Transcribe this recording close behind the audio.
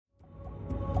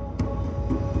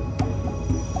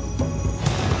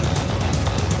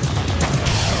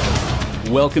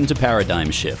Welcome to Paradigm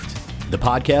Shift, the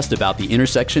podcast about the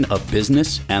intersection of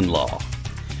business and law.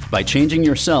 By changing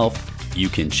yourself, you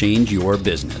can change your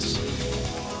business.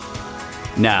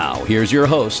 Now, here's your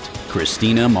host,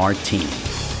 Christina Martini.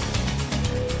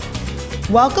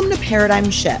 Welcome to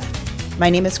Paradigm Shift. My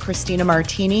name is Christina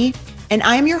Martini, and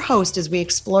I am your host as we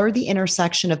explore the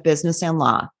intersection of business and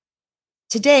law.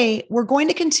 Today, we're going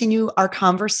to continue our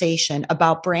conversation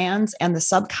about brands and the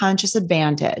subconscious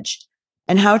advantage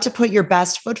and how to put your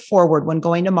best foot forward when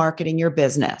going to market in your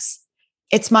business.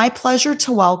 It's my pleasure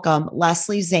to welcome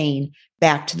Leslie Zane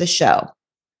back to the show.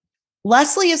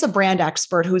 Leslie is a brand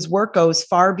expert whose work goes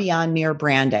far beyond mere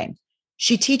branding.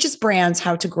 She teaches brands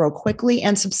how to grow quickly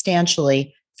and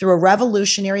substantially through a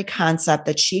revolutionary concept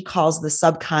that she calls the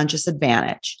subconscious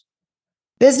advantage.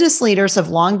 Business leaders have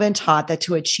long been taught that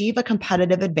to achieve a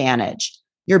competitive advantage,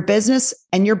 your business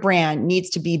and your brand needs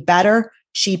to be better,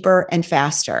 cheaper, and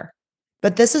faster.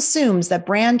 But this assumes that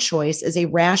brand choice is a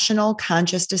rational,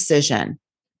 conscious decision,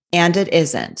 and it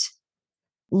isn't.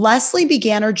 Leslie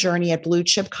began her journey at blue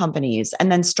chip companies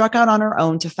and then struck out on her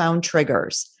own to found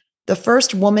Triggers, the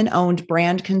first woman-owned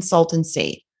brand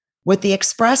consultancy, with the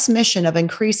express mission of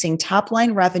increasing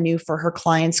top-line revenue for her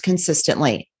clients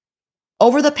consistently.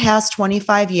 Over the past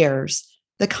 25 years,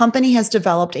 the company has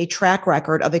developed a track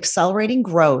record of accelerating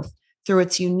growth through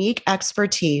its unique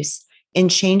expertise in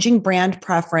changing brand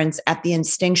preference at the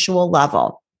instinctual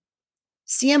level.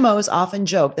 CMOs often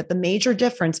joke that the major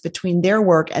difference between their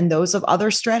work and those of other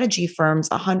strategy firms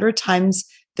 100 times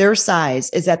their size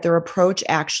is that their approach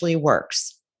actually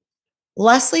works.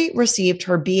 Leslie received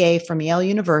her BA from Yale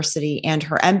University and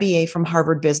her MBA from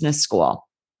Harvard Business School.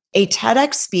 A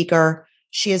TEDx speaker,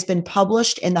 she has been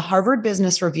published in the Harvard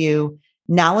Business Review,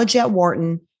 Knowledge at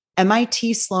Wharton,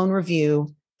 MIT Sloan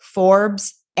Review,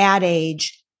 Forbes, Ad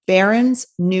Age, Barron's,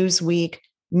 Newsweek,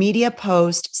 Media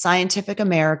Post, Scientific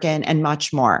American, and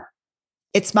much more.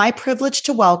 It's my privilege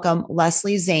to welcome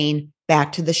Leslie Zane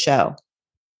back to the show.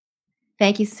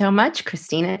 Thank you so much,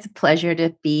 Christina. It's a pleasure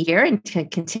to be here and to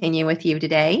continue with you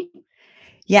today.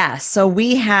 Yeah, so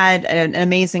we had an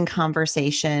amazing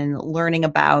conversation learning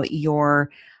about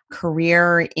your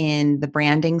career in the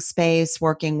branding space,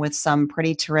 working with some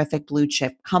pretty terrific blue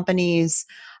chip companies.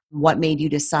 What made you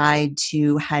decide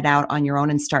to head out on your own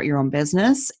and start your own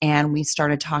business? And we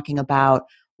started talking about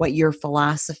what your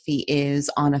philosophy is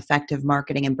on effective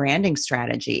marketing and branding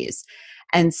strategies.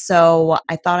 And so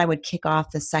I thought I would kick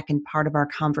off the second part of our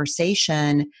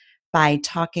conversation by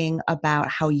talking about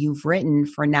how you've written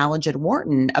for Knowledge at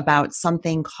Wharton about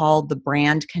something called the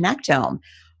Brand Connectome.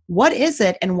 What is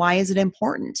it and why is it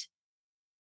important?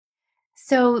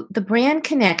 So the Brand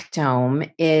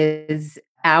Connectome is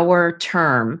our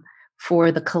term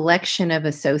for the collection of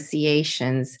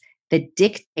associations that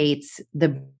dictates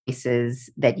the choices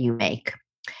that you make.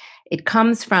 It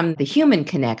comes from the Human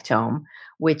Connectome,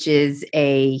 which is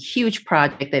a huge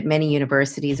project that many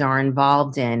universities are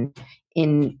involved in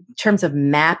terms of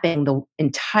mapping the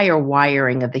entire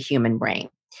wiring of the human brain.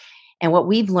 And what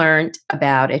we've learned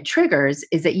about at Triggers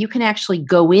is that you can actually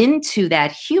go into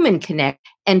that Human Connect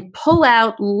and pull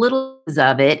out little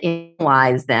of it,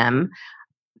 analyze them,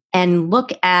 and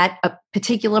look at a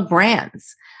particular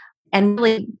brands. And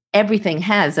really, everything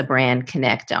has a brand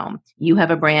connectome. You have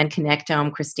a brand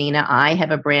connectome, Christina. I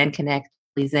have a brand connectome,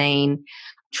 Zane.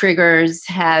 Triggers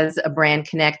has a brand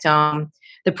connectome.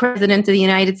 The President of the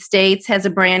United States has a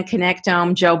brand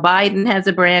connectome. Joe Biden has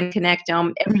a brand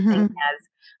connectome. Everything has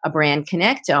a brand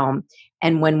connectome.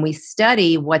 And when we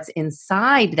study what's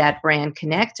inside that brand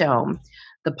connectome,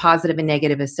 the positive and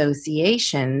negative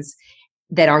associations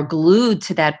that are glued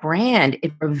to that brand,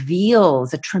 it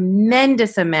reveals a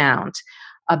tremendous amount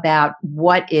about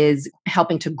what is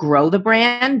helping to grow the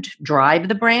brand, drive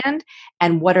the brand,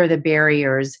 and what are the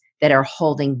barriers that are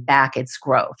holding back its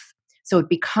growth. So it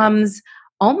becomes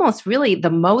almost really the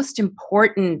most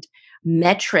important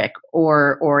metric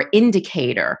or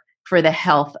indicator for the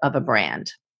health of a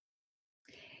brand.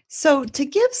 So to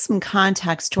give some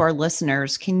context to our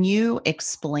listeners, can you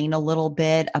explain a little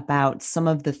bit about some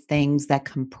of the things that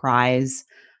comprise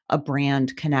a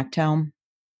brand connectome?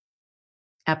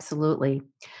 Absolutely.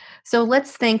 So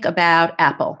let's think about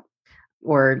Apple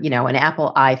or, an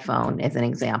Apple iPhone as an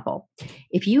example.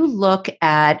 If you look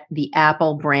at the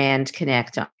Apple brand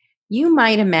connectome, you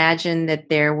might imagine that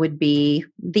there would be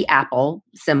the Apple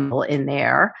symbol in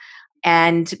there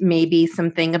and maybe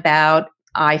something about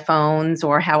iPhones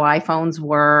or how iPhones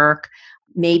work,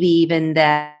 maybe even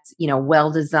that, well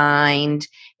designed,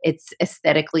 it's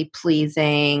aesthetically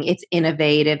pleasing, it's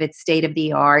innovative, it's state of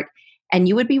the art. And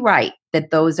you would be right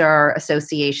that those are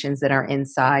associations that are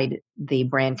inside the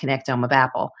brand connectome of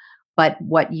Apple. But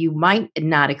what you might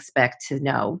not expect to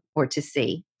know or to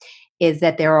see is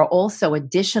that there are also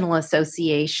additional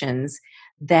associations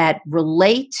that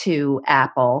relate to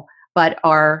Apple but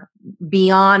are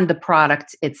beyond the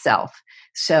product itself.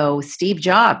 So Steve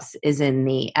Jobs is in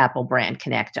the Apple brand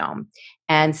Connectome,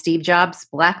 and Steve Jobs'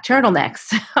 black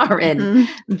turtlenecks are in Mhm.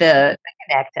 the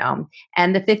Connectome,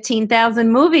 and the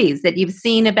 15,000 movies that you've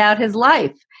seen about his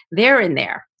life, they're in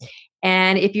there.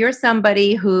 And if you're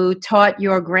somebody who taught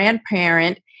your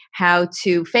grandparent how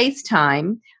to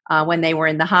FaceTime when they were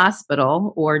in the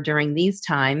hospital or during these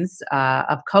times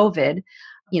of COVID,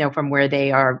 from where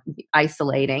they are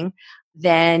isolating,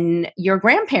 then your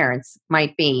grandparents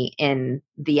might be in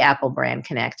the Apple brand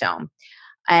Connectome.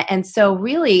 And so,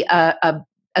 really, a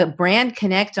brand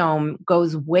Connectome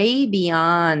goes way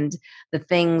beyond the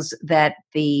things that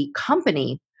the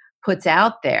company puts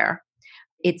out there.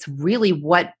 It's really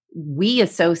what we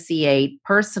associate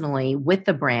personally with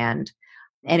the brand,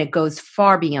 and it goes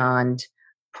far beyond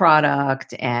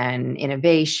product and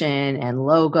innovation and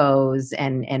logos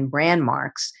and brand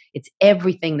marks. It's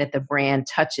everything that the brand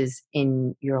touches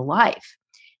in your life.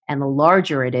 And the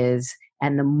larger it is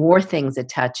and the more things it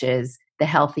touches, the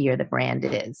healthier the brand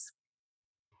is.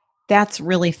 That's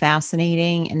really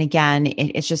fascinating. And again,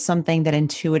 it's just something that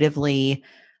intuitively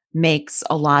makes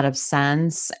a lot of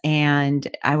sense.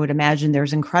 And I would imagine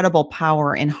there's incredible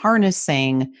power in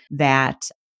harnessing that.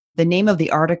 The name of the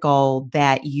article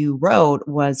that you wrote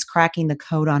was Cracking the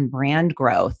Code on Brand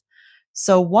Growth.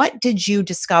 So, what did you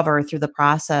discover through the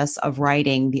process of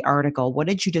writing the article? What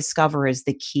did you discover is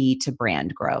the key to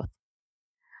brand growth?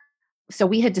 So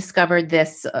we had discovered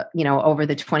this, over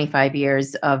the 25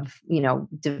 years of,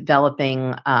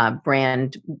 developing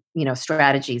brand,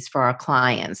 strategies for our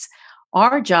clients.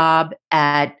 Our job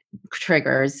at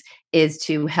Triggers is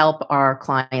to help our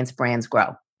clients' brands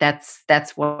grow.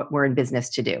 That's what we're in business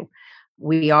to do.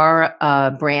 We are a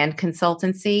brand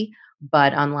consultancy,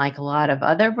 but unlike a lot of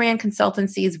other brand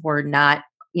consultancies, we're not,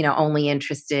 only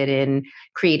interested in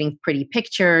creating pretty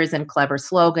pictures and clever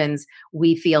slogans.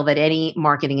 We feel that any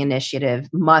marketing initiative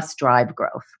must drive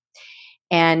growth.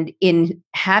 And in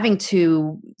having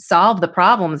to solve the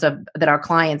problems that our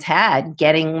clients had,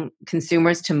 getting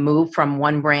consumers to move from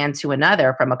one brand to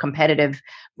another, from a competitive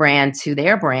brand to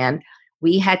their brand,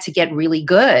 we had to get really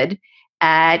good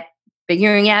at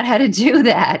figuring out how to do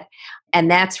that.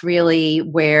 And that's really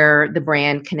where the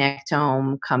brand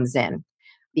Connectome comes in,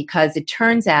 because it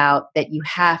turns out that you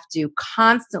have to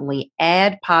constantly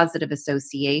add positive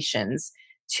associations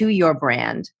to your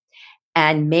brand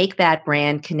and make that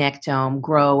brand Connectome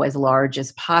grow as large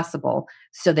as possible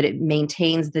so that it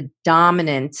maintains the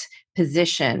dominant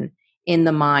position in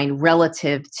the mind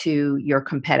relative to your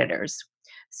competitors.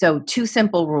 So, two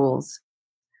simple rules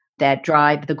that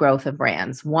drive the growth of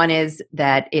brands. One is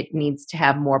that it needs to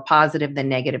have more positive than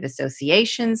negative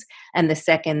associations. And the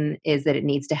second is that it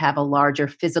needs to have a larger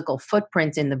physical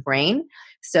footprint in the brain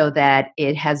so that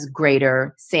it has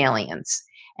greater salience.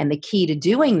 And the key to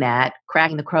doing that,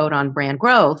 cracking the code on brand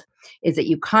growth, is that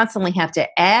you constantly have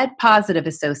to add positive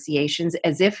associations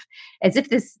as if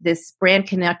this brand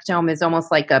Connectome is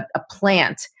almost like a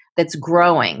plant that's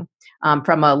growing.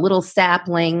 From a little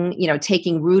sapling,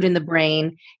 taking root in the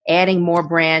brain, adding more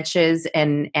branches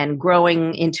and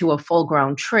growing into a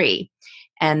full-grown tree.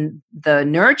 And the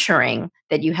nurturing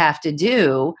that you have to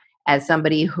do as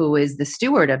somebody who is the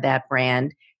steward of that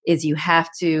brand is you have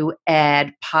to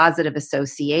add positive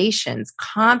associations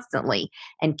constantly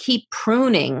and keep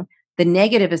pruning the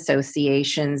negative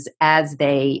associations as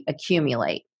they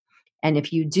accumulate. And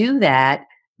if you do that,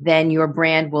 then your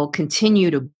brand will continue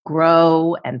to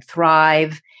grow and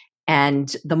thrive.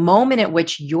 And the moment at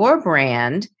which your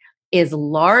brand is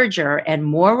larger and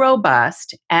more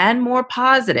robust and more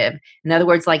positive, in other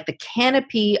words, like the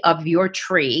canopy of your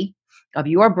tree, of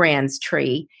your brand's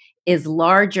tree, is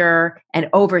larger and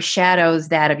overshadows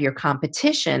that of your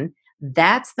competition,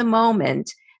 that's the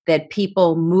moment that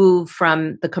people move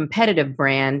from the competitive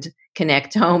brand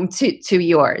Connectome to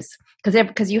yours.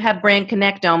 Because you have brand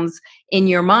Connectomes in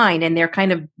your mind and they're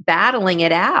kind of battling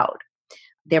it out.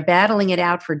 They're battling it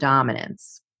out for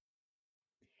dominance.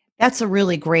 That's a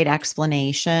really great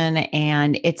explanation.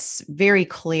 And it's very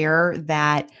clear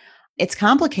that it's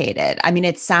complicated. I mean,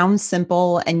 it sounds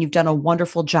simple and you've done a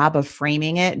wonderful job of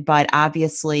framing it, but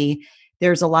obviously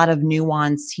there's a lot of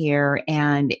nuance here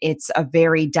and it's a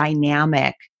very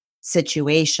dynamic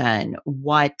situation,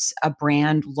 what a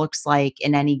brand looks like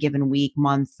in any given week,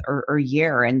 month, or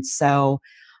year. And so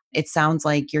it sounds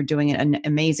like you're doing an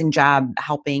amazing job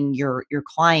helping your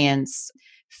clients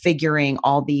figuring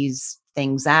all these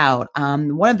things out.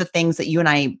 One of the things that you and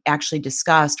I actually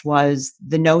discussed was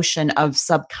the notion of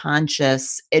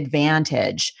subconscious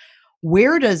advantage.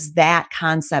 Where does that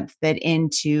concept fit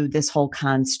into this whole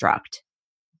construct?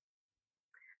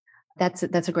 That's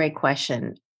a great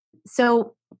question.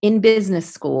 So in business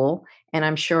school, and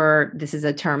I'm sure this is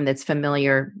a term that's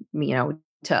familiar,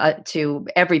 to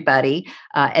everybody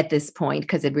at this point,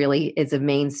 because it really is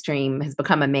has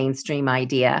become a mainstream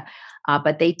idea.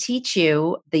 But they teach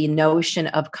you the notion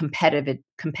of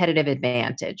competitive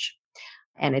advantage.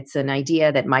 And it's an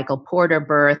idea that Michael Porter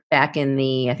birthed back in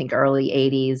the, I think, early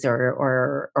 80s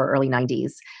or early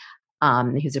 90s.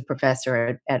 He's a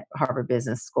professor at Harvard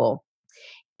Business School.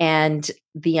 And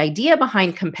the idea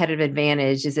behind competitive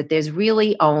advantage is that there's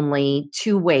really only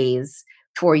two ways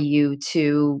for you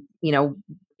to,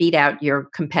 beat out your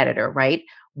competitor, right?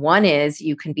 One is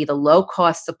you can be the low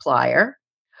cost supplier,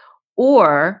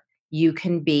 or you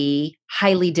can be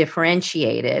highly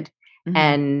differentiated Mhm.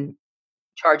 and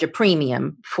charge a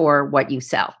premium for what you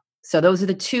sell. So those are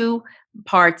the two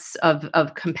parts of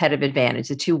competitive advantage,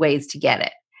 the two ways to get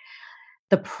it.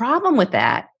 The problem with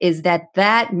that is that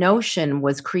that notion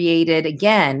was created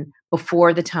again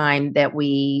before the time that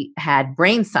we had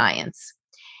brain science.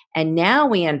 And now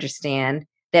we understand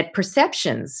that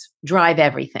perceptions drive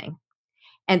everything.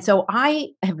 And so I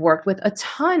have worked with a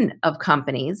ton of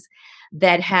companies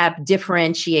that have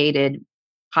differentiated,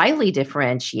 highly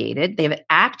differentiated, they have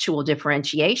actual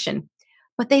differentiation,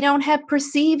 but they don't have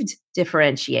perceived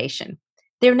differentiation.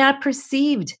 They're not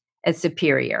perceived as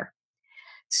superior.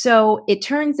 So it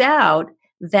turns out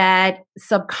that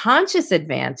subconscious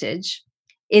advantage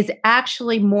is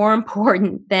actually more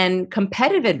important than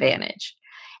competitive advantage.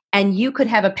 And you could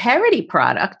have a parity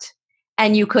product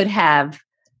and you could have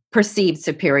perceived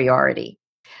superiority.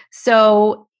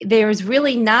 So there's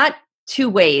really not two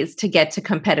ways to get to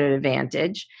competitive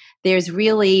advantage. There's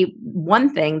really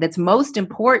one thing that's most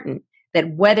important,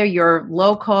 that whether you're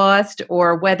low cost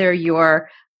or whether you're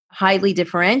highly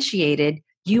differentiated,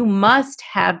 you must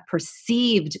have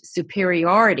perceived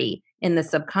superiority in the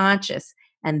subconscious.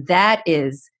 And that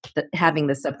is having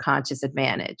the subconscious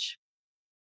advantage.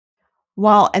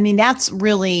 Well, I mean, that's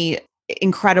really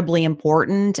incredibly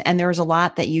important. And there's a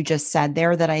lot that you just said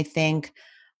there that I think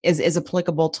is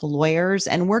applicable to lawyers.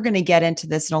 And we're going to get into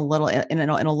this in a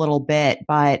little bit.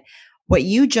 But what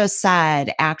you just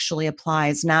said actually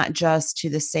applies not just to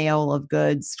the sale of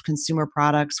goods, consumer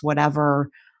products, whatever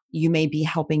you may be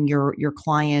helping your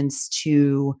clients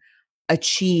to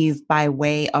achieve by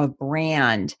way of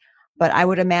brand. But I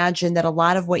would imagine that a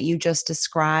lot of what you just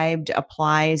described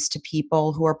applies to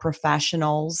people who are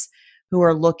professionals who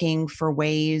are looking for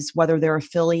ways, whether they're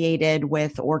affiliated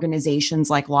with organizations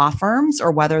like law firms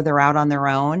or whether they're out on their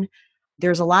own.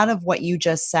 There's a lot of what you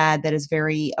just said that is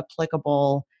very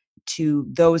applicable to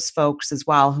those folks as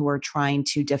well who are trying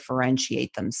to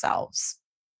differentiate themselves.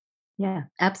 Yeah,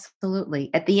 absolutely.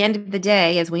 At the end of the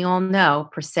day, as we all know,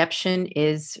 perception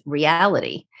is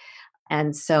reality.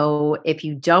 And so if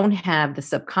you don't have the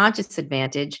subconscious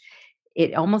advantage,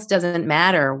 it almost doesn't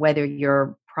matter whether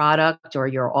your product or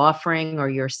your offering or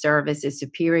your service is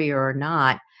superior or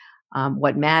not.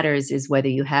 What matters is whether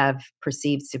you have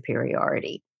perceived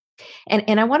superiority.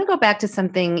 And I want to go back to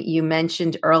something you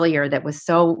mentioned earlier that was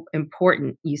so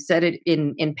important. You said it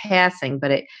in passing,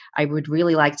 but I would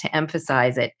really like to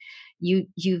emphasize it. You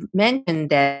mentioned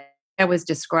that I was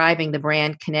describing the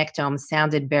brand Connectome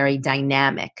sounded very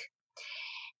dynamic,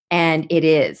 and it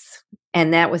is.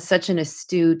 And that was such an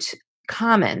astute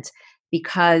comment,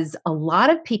 because a lot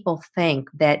of people think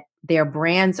that their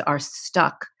brands are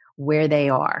stuck where they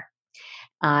are.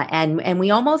 And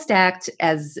we almost act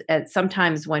as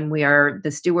sometimes when we are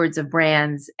the stewards of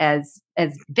brands as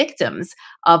victims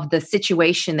of the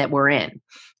situation that we're in.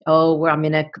 Oh, I'm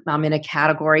in a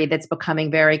category that's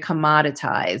becoming very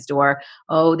commoditized, or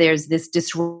oh, there's this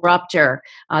disruptor,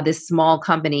 this small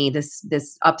company,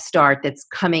 this upstart that's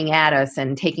coming at us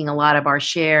and taking a lot of our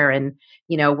share, and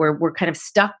we're kind of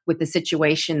stuck with the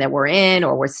situation that we're in,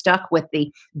 or we're stuck with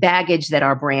the baggage that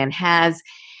our brand has.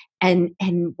 And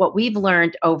what we've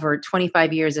learned over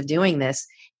 25 years of doing this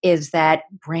is that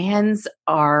brands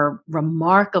are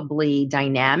remarkably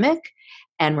dynamic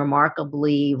and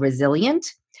remarkably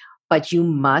resilient, but you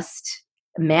must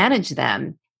manage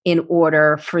them in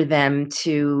order for them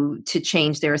to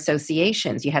change their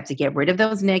associations. You have to get rid of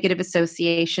those negative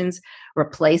associations,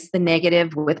 replace the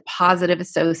negative with positive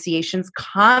associations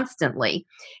constantly.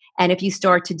 And if you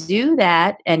start to do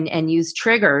that and use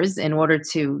triggers in order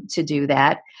to do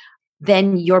that,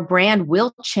 then your brand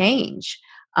will change.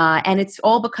 And it's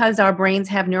all because our brains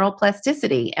have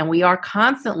neuroplasticity and we are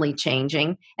constantly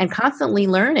changing and constantly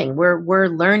learning. We're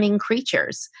learning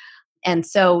creatures. And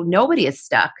so nobody is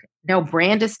stuck. No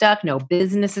brand is stuck. No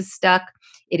business is stuck.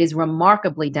 It is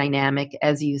remarkably dynamic,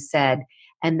 as you said.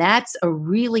 And that's a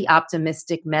really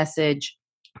optimistic message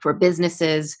for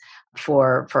businesses,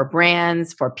 for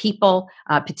brands, for people,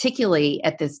 particularly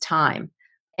at this time.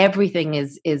 Everything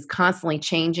is constantly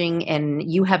changing,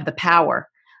 and you have the power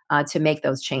to make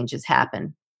those changes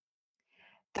happen.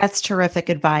 That's terrific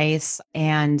advice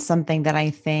and something that I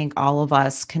think all of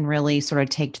us can really sort of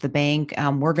take to the bank.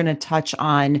 We're going to touch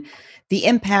on the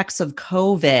impacts of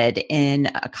COVID in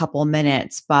a couple of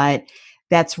minutes, but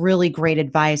that's really great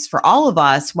advice for all of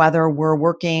us, whether we're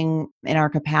working in our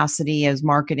capacity as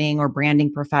marketing or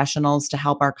branding professionals to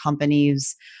help our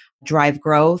companies drive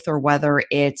growth, or whether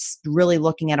it's really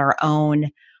looking at our own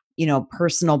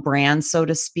personal brand, so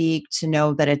to speak, to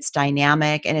know that it's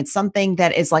dynamic and it's something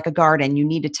that is like a garden. You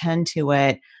need to tend to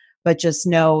it, but just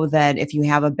know that if you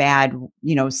have a bad,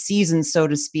 season, so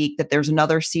to speak, that there's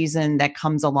another season that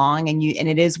comes along, and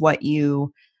it is what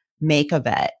you make of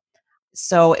it.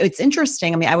 So it's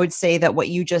interesting. I mean, I would say that what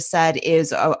you just said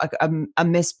is a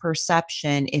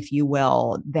misperception, if you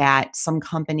will, that some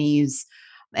companies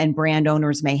and brand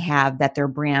owners may have, that their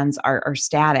brands are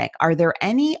static. Are there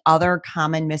any other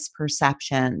common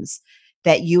misperceptions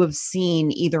that you have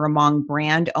seen either among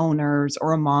brand owners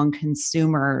or among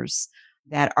consumers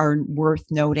that are worth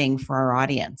noting for our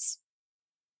audience?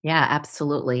 Yeah,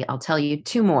 absolutely. I'll tell you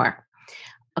two more.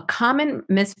 A common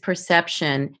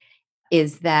misperception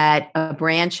is that a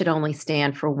brand should only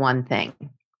stand for one thing.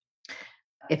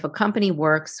 If a company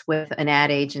works with an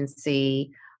ad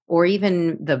agency, or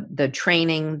even the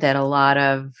training that a lot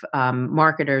of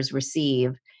marketers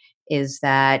receive, is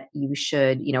that you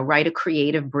should write a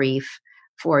creative brief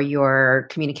for your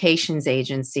communications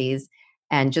agencies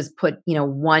and just put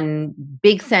one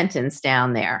big sentence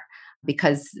down there,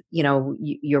 because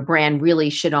your brand really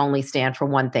should only stand for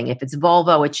one thing. If it's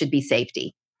Volvo, it should be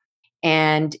safety.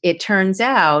 And it turns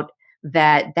out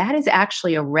that that is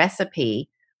actually a recipe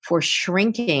for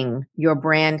shrinking your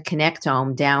brand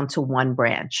connectome down to one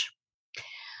branch.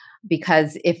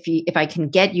 Because if I can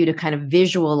get you to kind of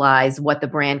visualize what the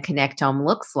brand connectome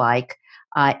looks like,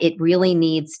 it really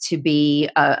needs to be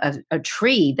a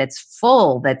tree that's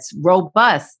full, that's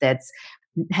robust, that's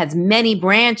has many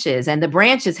branches, and the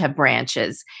branches have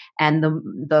branches, and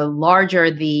the larger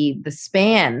the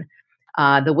span,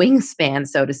 the wingspan,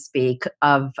 so to speak,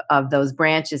 of those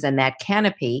branches and that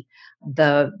canopy,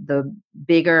 the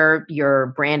bigger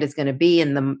your brand is going to be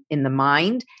in the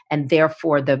mind, and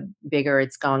therefore the bigger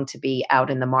it's going to be out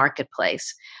in the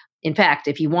marketplace. In fact,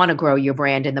 if you want to grow your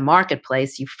brand in the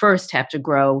marketplace, you first have to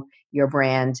grow your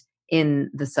brand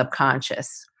in the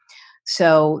subconscious.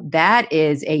 So that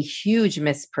is a huge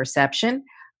misperception.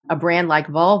 A brand like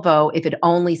Volvo, if it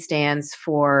only stands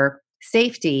for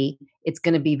safety, it's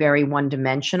going to be very one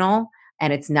dimensional,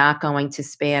 and it's not going to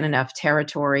span enough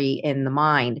territory in the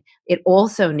mind. It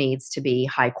also needs to be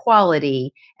high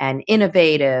quality and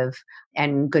innovative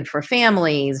and good for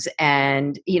families,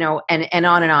 and and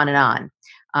on and on and on.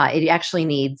 It actually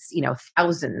needs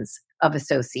thousands of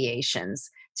associations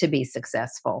to be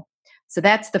successful. So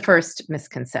that's the first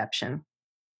misconception.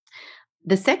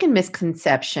 The second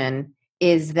misconception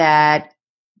is that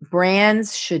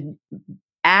brands should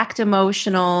act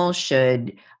emotional,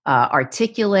 should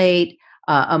articulate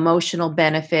emotional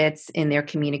benefits in their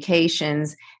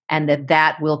communications, and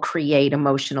that will create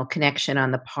emotional connection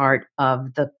on the part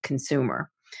of the consumer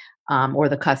or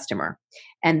the customer.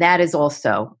 And that is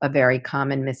also a very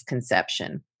common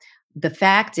misconception. The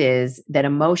fact is that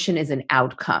emotion is an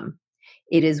outcome.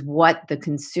 It is what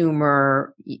you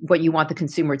want the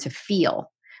consumer to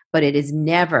feel, but it is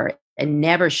never, and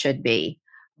never should be,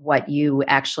 what you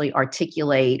actually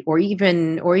articulate or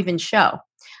even show.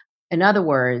 In other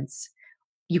words,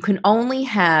 you can only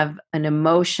have an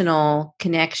emotional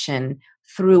connection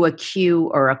through a cue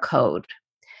or a code.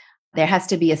 There has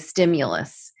to be a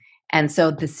stimulus. And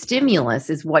so the stimulus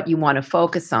is what you want to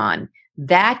focus on.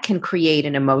 That can create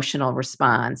an emotional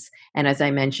response. And as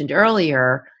I mentioned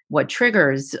earlier, what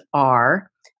triggers are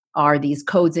these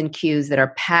codes and cues that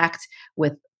are packed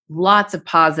with lots of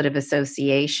positive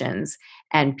associations,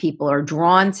 and people are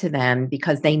drawn to them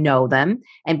because they know them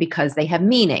and because they have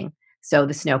meaning. So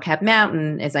the snow-capped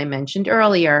mountain, as I mentioned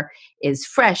earlier, is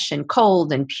fresh and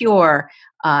cold and pure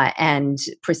and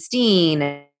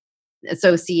pristine,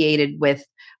 associated with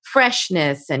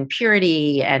freshness and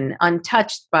purity and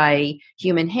untouched by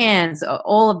human hands,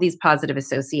 all of these positive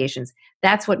associations.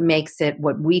 That's what makes it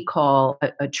what we call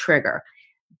a trigger.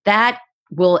 That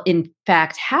will in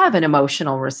fact have an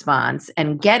emotional response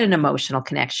and get an emotional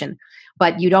connection.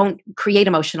 But you don't create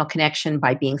emotional connection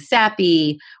by being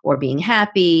sappy or being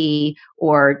happy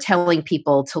or telling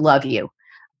people to love you.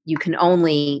 You can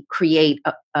only create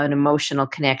an emotional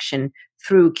connection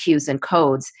through cues and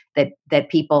codes that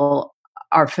people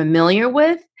are familiar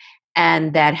with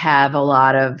and that have a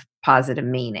lot of positive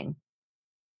meaning.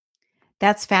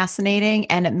 That's fascinating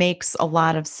and it makes a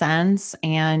lot of sense.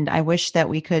 And I wish that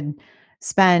we could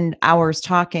spend hours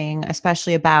talking,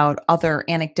 especially about other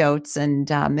anecdotes and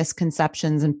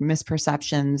misconceptions and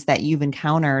misperceptions that you've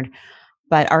encountered.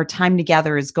 But our time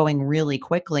together is going really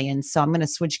quickly. And so I'm going to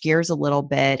switch gears a little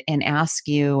bit and ask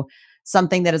you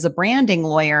something that as a branding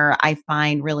lawyer, I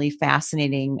find really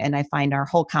fascinating. And I find our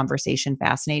whole conversation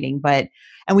fascinating.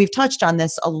 And we've touched on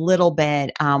this a little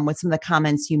bit with some of the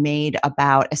comments you made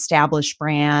about established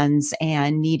brands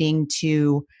and needing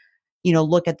to,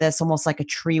 look at this almost like a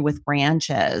tree with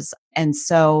branches. And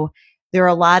so there are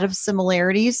a lot of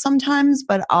similarities sometimes,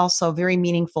 but also very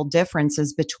meaningful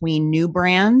differences between new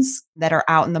brands that are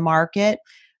out in the market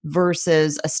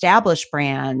versus established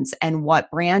brands and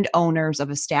what brand owners of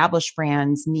established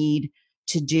brands need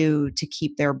to do to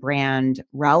keep their brand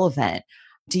relevant.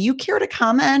 Do you care to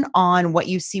comment on what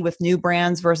you see with new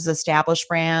brands versus established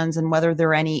brands and whether there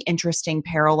are any interesting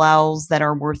parallels that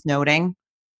are worth noting?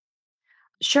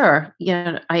 Sure.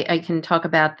 Yeah, I can talk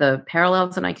about the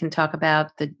parallels and I can talk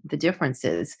about the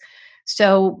differences.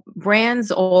 So brands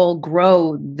all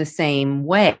grow the same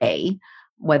way,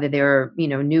 whether they're,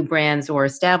 new brands or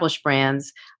established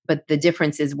brands, but the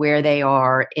difference is where they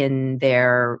are in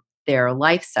their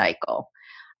life cycle.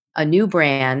 A new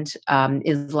brand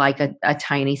is like a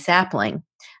tiny sapling,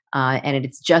 and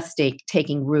it's just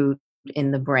taking root in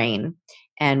the brain.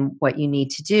 And what you need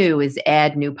to do is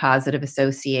add new positive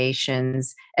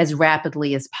associations as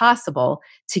rapidly as possible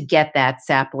to get that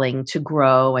sapling to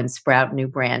grow and sprout new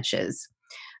branches.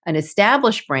 An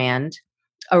established brand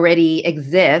already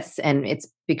exists, and it's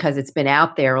because it's been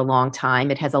out there a long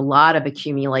time. It has a lot of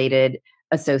accumulated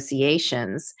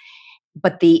associations,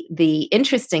 but the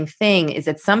interesting thing is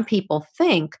that some people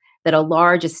think that a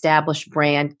large established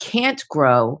brand can't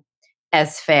grow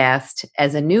as fast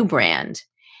as a new brand.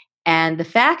 And the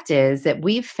fact is that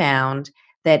we've found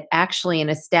that actually an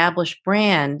established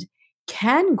brand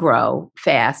can grow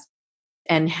fast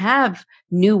and have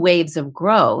new waves of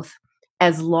growth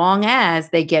as long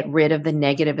as they get rid of the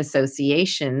negative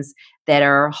associations that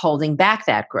are holding back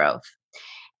that growth.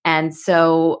 And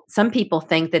so some people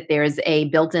think that there's a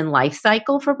built-in life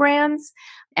cycle for brands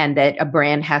and that a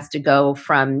brand has to go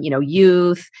from,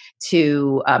 youth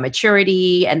to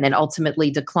maturity and then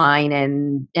ultimately decline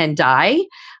and die.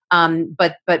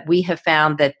 But we have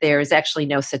found that there's actually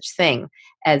no such thing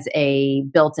as a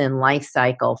built-in life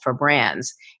cycle for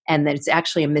brands, and that it's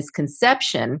actually a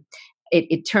misconception.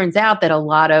 It turns out that a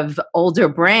lot of older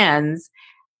brands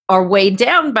are weighed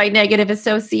down by negative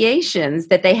associations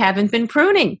that they haven't been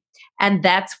pruning. And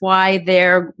that's why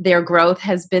their growth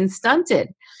has been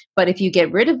stunted. But if you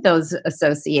get rid of those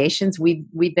associations,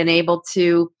 we've been able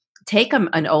to take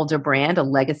an older brand, a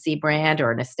legacy brand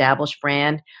or an established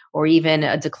brand, or even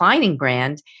a declining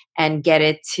brand, and get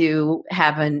it to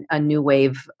have a new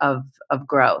wave of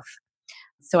growth.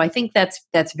 So I think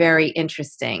that's very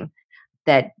interesting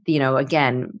that,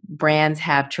 again, brands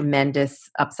have tremendous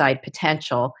upside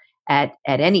potential at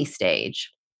any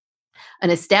stage. An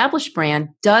established brand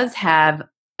does have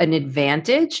an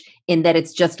advantage in that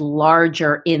it's just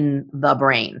larger in the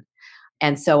brain.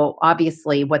 And so,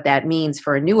 obviously, what that means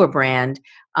for a newer brand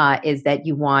is that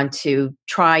you want to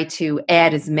try to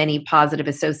add as many positive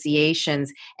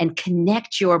associations and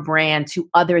connect your brand to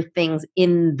other things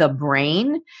in the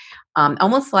brain,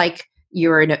 almost like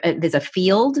there's a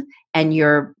field and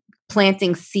you're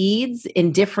planting seeds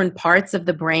in different parts of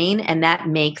the brain, and that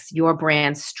makes your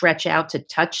brand stretch out to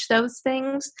touch those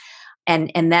things.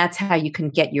 And that's how you can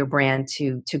get your brand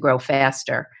to grow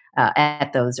faster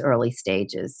at those early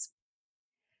stages.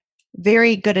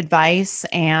 Very good advice.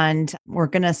 And we're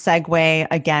going to segue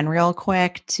again, real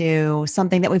quick, to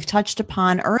something that we've touched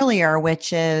upon earlier,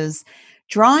 which is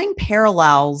drawing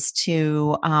parallels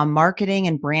to marketing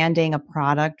and branding a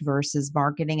product versus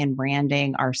marketing and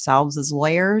branding ourselves as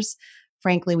lawyers.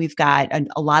 Frankly, we've got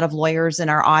a lot of lawyers in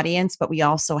our audience, but we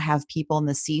also have people in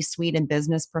the C-suite and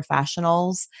business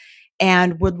professionals.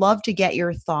 And would love to get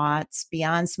your thoughts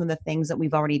beyond some of the things that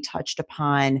we've already touched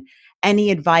upon. Any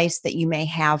advice that you may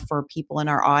have for people in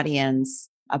our audience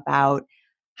about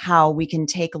how we can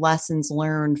take lessons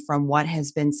learned from what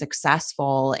has been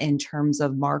successful in terms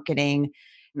of marketing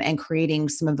and creating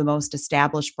some of the most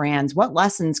established brands, what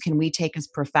lessons can we take as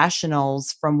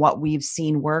professionals from what we've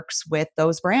seen works with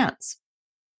those brands?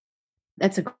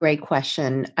 That's a great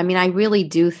question. I mean, I really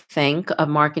do think of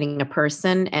marketing a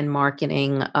person and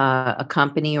marketing a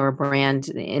company or a brand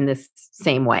in the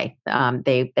same way.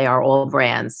 They are all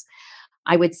brands.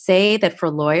 I would say that for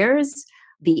lawyers,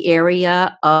 the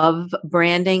area of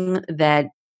branding that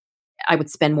I would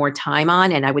spend more time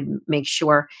on and I would make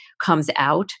sure comes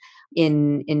out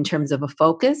in terms of a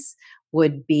focus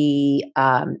would be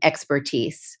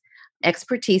expertise.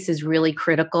 Expertise is really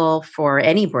critical for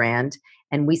any brand,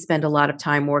 and we spend a lot of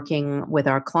time working with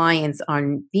our clients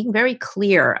on being very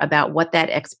clear about what that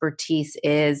expertise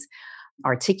is,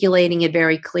 articulating it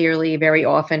very clearly, very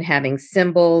often having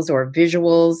symbols or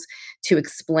visuals to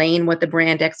explain what the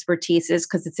brand expertise is,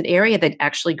 because it's an area that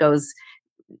actually goes,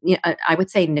 I would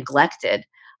say, neglected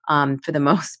for the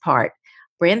most part.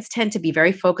 Brands tend to be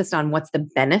very focused on what's the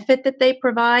benefit that they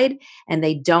provide, and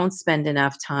they don't spend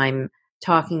enough time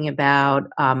talking about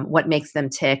what makes them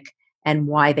tick and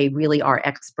why they really are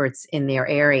experts in their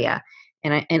area.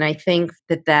 And I think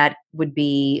that that would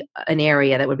be an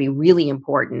area that would be really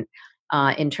important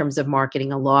in terms of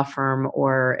marketing a law firm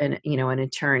or an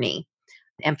attorney,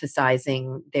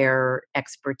 emphasizing their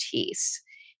expertise.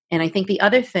 And I think the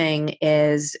other thing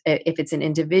is if it's an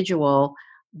individual,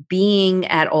 being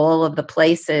at all of the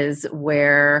places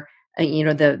where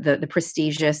the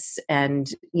prestigious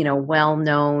and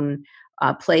well-known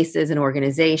places and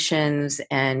organizations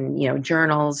and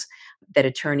journals that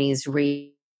attorneys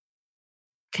read,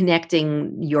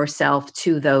 connecting yourself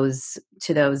to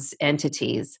those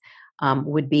entities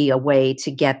would be a way to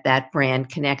get that brand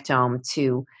connectome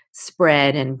to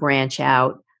spread and branch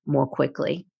out more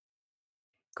quickly.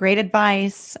 Great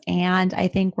advice. And I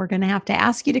think we're going to have to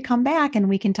ask you to come back and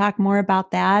we can talk more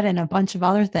about that and a bunch of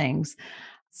other things.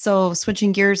 So,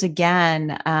 switching gears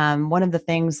again, one of the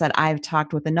things that I've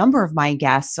talked with a number of my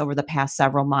guests over the past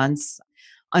several months,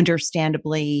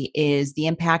 understandably, is the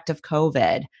impact of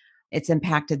COVID. It's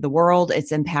impacted the world,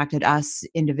 it's impacted us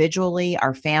individually,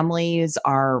 our families,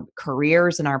 our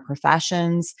careers, and our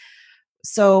professions.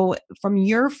 So, from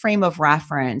your frame of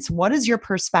reference, what is your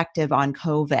perspective on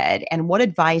COVID? And what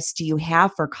advice do you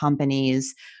have for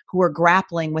companies who are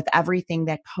grappling with everything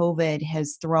that COVID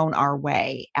has thrown our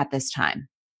way at this time?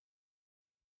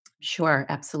 Sure,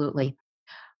 absolutely.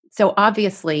 So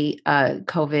obviously,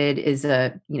 COVID is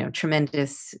a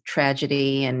tremendous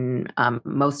tragedy, and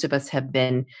most of us have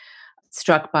been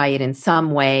struck by it in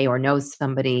some way or knows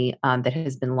somebody that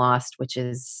has been lost, which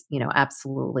is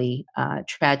absolutely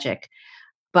tragic.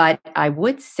 But I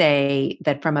would say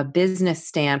that from a business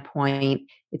standpoint,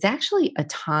 it's actually a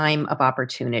time of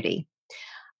opportunity.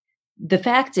 The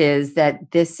fact is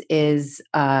that this is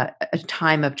a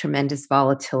time of tremendous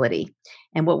volatility.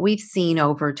 And what we've seen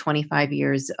over 25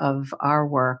 years of our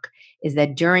work is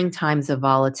that during times of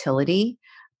volatility,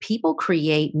 people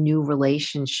create new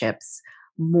relationships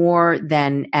more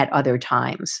than at other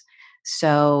times.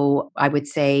 So I would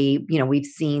say, we've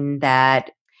seen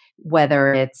that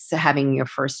whether it's having your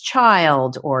first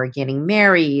child or getting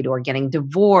married or getting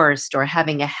divorced or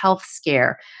having a health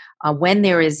scare, when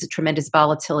there is tremendous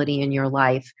volatility in your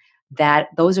life, that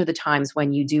those are the times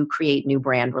when you do create new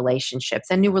brand relationships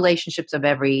and new relationships of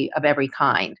every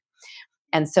kind.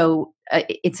 And so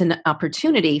it's an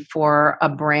opportunity for a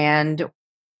brand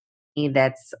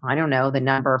that's, I don't know, the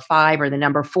number 5 or the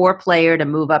number 4 player to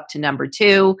move up to number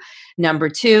 2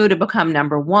 to become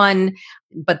number 1,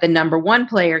 but the number 1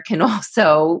 player can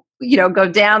also, go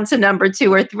down to number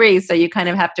 2 or 3, so you kind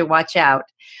of have to watch out.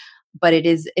 But it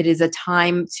is a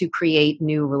time to create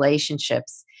new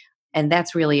relationships, and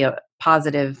that's really a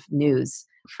positive news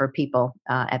for people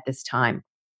at this time.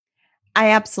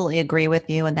 I absolutely agree with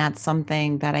you. And that's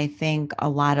something that I think a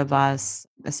lot of us,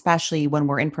 especially when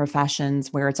we're in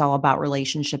professions where it's all about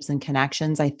relationships and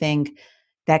connections, I think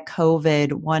that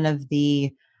COVID, one of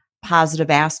the positive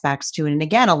aspects to it, and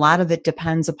again, a lot of it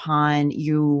depends upon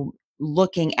you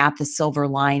looking at the silver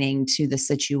lining to the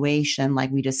situation,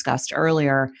 like we discussed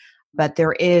earlier. But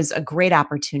there is a great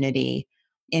opportunity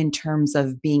in terms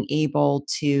of being able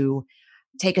to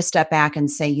take a step back and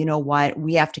say, you know what,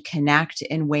 we have to connect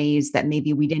in ways that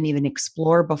maybe we didn't even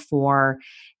explore before.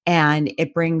 And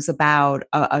it brings about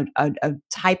a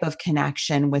type of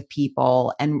connection with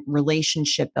people and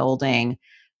relationship building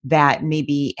that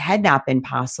maybe had not been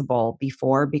possible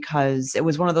before because it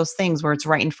was one of those things where it's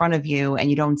right in front of you and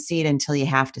you don't see it until you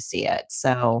have to see it.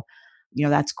 So,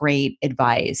 that's great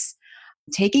advice.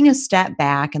 Taking a step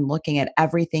back and looking at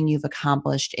everything you've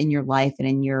accomplished in your life and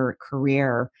in your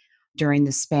career, during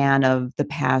the span of the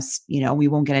past, we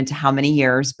won't get into how many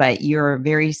years, but you're a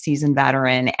very seasoned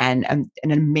veteran and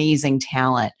an amazing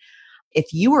talent.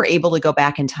 If you were able to go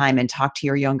back in time and talk to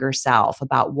your younger self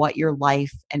about what your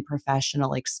life and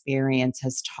professional experience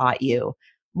has taught you,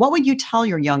 what would you tell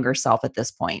your younger self at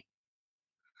this point?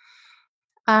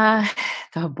 Uh,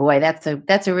 oh boy, that's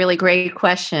a really great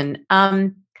question.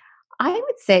 I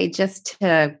would say just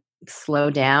to slow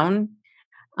down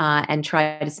and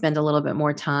try to spend a little bit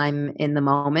more time in the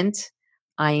moment.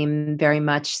 I'm very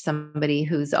much somebody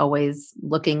who's always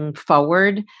looking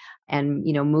forward and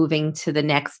moving to the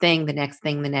next thing, the next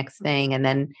thing, the next thing, and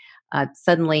then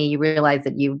suddenly you realize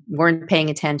that you weren't paying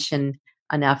attention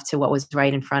enough to what was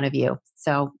right in front of you.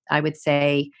 So I would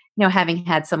say, having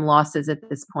had some losses at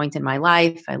this point in my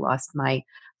life, I lost my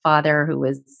father, who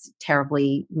was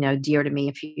terribly, dear to me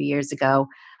a few years ago.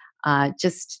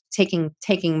 Just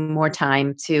taking more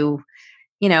time to,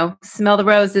 smell the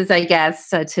roses, I guess,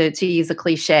 to use a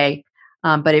cliche.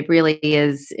 But it really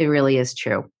is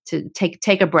true to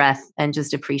take a breath and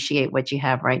just appreciate what you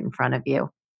have right in front of you.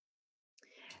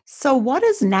 So, what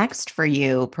is next for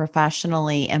you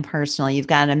professionally and personally? You've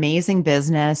got an amazing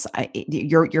business.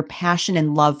 Your passion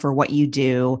and love for what you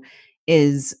do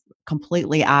is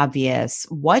completely obvious.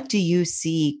 What do you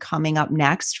see coming up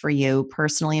next for you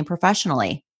personally and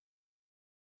professionally?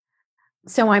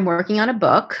 So I'm working on a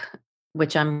book,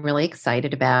 which I'm really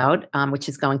excited about, which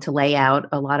is going to lay out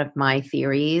a lot of my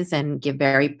theories and give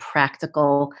very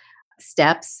practical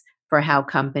steps for how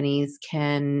companies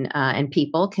can and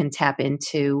people can tap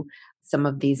into some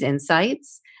of these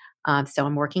insights. So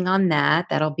I'm working on that.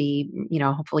 That'll be,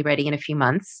 hopefully ready in a few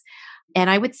months. And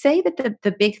I would say that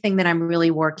the big thing that I'm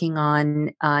really working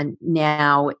on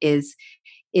now is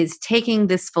taking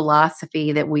this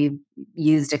philosophy that we've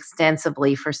used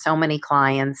extensively for so many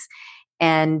clients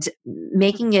and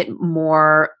making it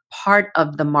more part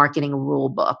of the marketing rule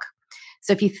book.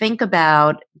 So if you think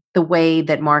about the way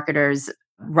that marketers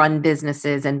run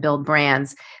businesses and build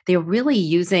brands, they're really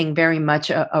using very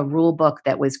much a rule book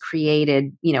that was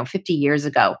created, 50 years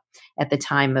ago at the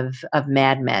time of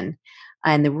Mad Men.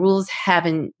 And the rules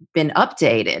haven't been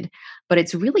updated, but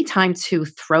it's really time to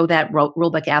throw that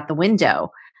rule book out the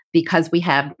window, because we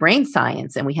have brain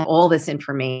science and we have all this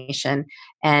information.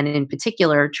 And in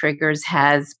particular, Triggers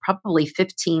has probably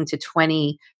 15 to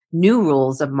 20 new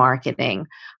rules of marketing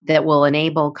that will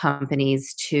enable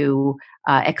companies to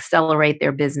accelerate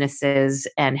their businesses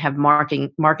and have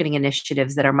marketing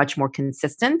initiatives that are much more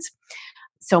consistent.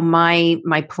 So my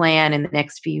plan in the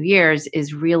next few years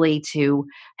is really to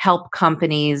help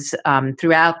companies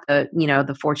throughout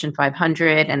the Fortune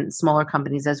 500 and smaller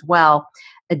companies as well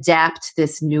adapt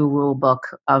this new rule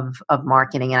book of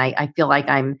marketing. And I feel like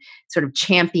I'm sort of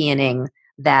championing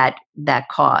that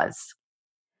cause.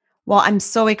 Well, I'm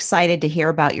so excited to hear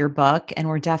about your book, and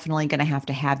we're definitely going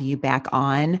to have you back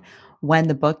on when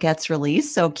the book gets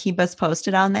released. So keep us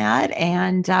posted on that.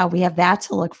 And we have that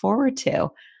to look forward to.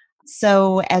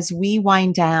 So as we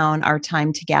wind down our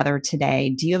time together today,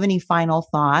 do you have any final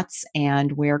thoughts,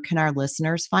 and where can our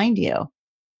listeners find you?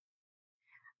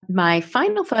 My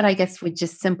final thought, I guess, would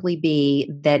just simply be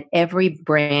that every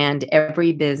brand,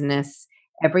 every business,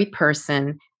 every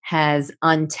person has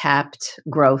untapped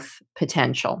growth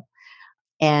potential.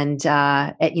 And,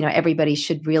 everybody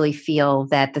should really feel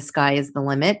that the sky is the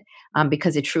limit,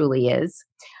 because it truly is.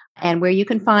 And where you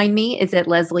can find me is at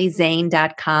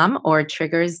lesliezane.com or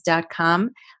triggers.com.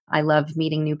 I love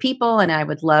meeting new people, and I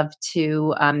would love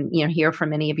to, hear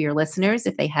from any of your listeners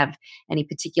if they have any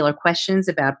particular questions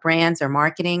about brands or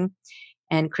marketing.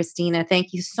 And Christina,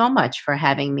 thank you so much for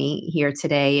having me here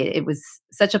today. It was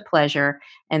such a pleasure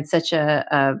and such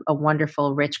a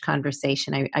wonderful, rich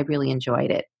conversation. I really enjoyed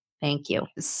it. Thank you.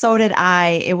 So did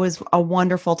I. It was a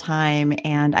wonderful time,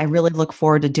 and I really look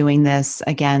forward to doing this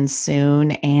again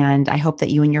soon. And I hope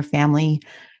that you and your family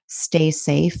stay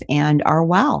safe and are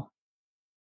well.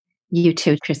 You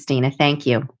too, Christina. Thank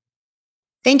you.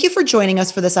 Thank you for joining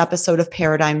us for this episode of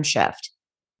Paradigm Shift.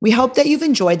 We hope that you've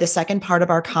enjoyed the second part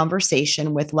of our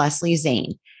conversation with Leslie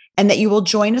Zane, and that you will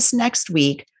join us next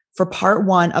week for part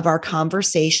 1 of our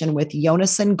conversation with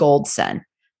Yonason Goldson.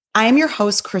 I am your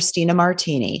host, Christina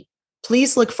Martini.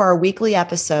 Please look for our weekly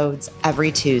episodes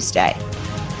every Tuesday.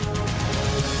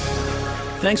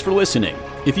 Thanks for listening.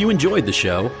 If you enjoyed the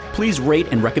show, please rate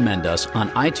and recommend us on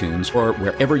iTunes or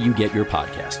wherever you get your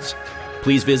podcasts.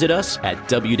 Please visit us at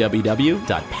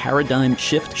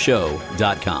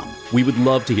www.paradigmshiftshow.com. We would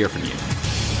love to hear from you.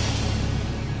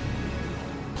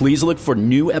 Please look for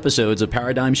new episodes of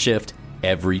Paradigm Shift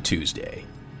every Tuesday.